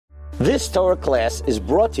This Torah class is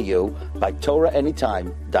brought to you by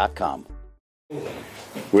TorahAnytime.com.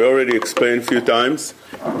 We already explained a few times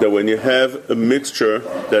that when you have a mixture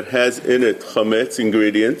that has in it chametz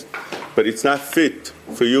ingredient, but it's not fit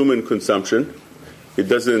for human consumption, it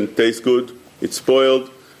doesn't taste good, it's spoiled,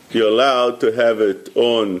 you're allowed to have it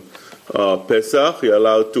on Pesach, you're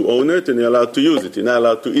allowed to own it, and you're allowed to use it. You're not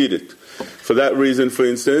allowed to eat it. For that reason, for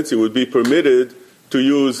instance, it would be permitted to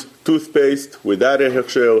use toothpaste without a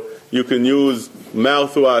hechsher. You can use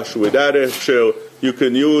mouthwash without a hechsher. You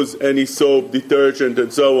can use any soap, detergent,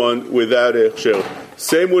 and so on without a hechsher.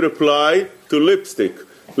 Same would apply to lipstick.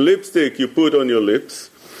 Lipstick you put on your lips.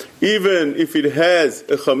 Even if it has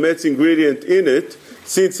a chametz ingredient in it,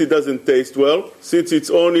 since it doesn't taste well, since it's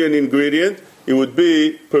only an ingredient, it would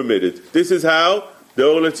be permitted. This is how the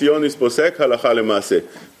Or LeTzion is posek halacha lemaseh.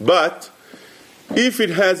 But if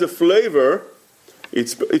it has a flavor,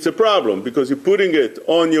 it's a problem because you're putting it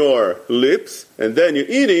on your lips and then you're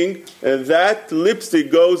eating, and that lipstick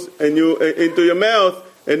goes into your mouth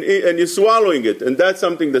and you're swallowing it, and that's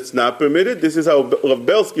something that's not permitted. This is how Rav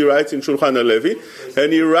Belsky writes in Shulchan HaLevi,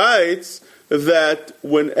 and he writes that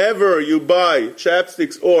whenever you buy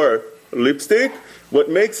chapsticks or lipstick, what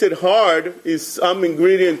makes it hard is some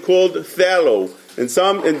ingredient called phthalo,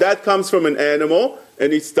 and that comes from an animal,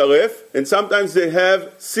 and it's taref, and sometimes they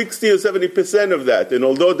have 60 or 70% of that, and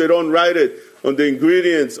although they don't write it on the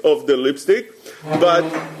ingredients of the lipstick, but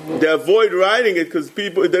they avoid writing it because they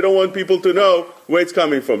don't want people to know where it's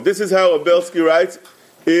coming from. This is how Abelsky writes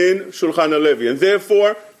in Shulchan HaLevi, and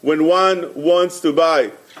therefore, when one wants to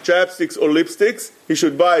buy chapsticks or lipsticks, he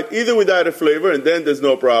should buy it either without a flavor, and then there's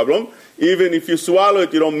no problem. Even if you swallow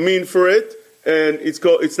it, you don't mean for it, and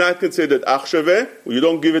it's not considered achshaveh, you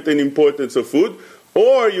don't give it an importance of food,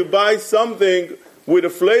 or you buy something with a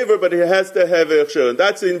flavor, but it has to have a hechsher. And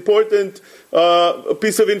that's an important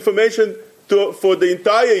piece of information for the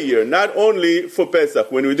entire year, not only for Pesach.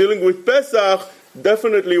 When we're dealing with Pesach,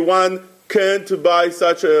 definitely one can't buy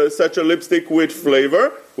such a lipstick with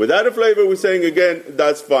flavor. Without a flavor, we're saying again,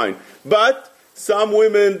 that's fine. But some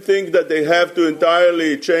women think that they have to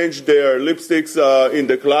entirely change their lipsticks in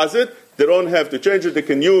the closet. They don't have to change it. They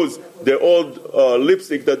can use their old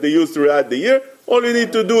lipstick that they use throughout the year. All you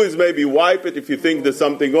need to do is maybe wipe it if you think there's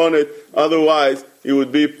something on it. Otherwise, it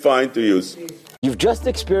would be fine to use. You've just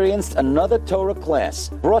experienced another Torah class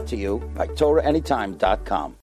brought to you by TorahAnytime.com.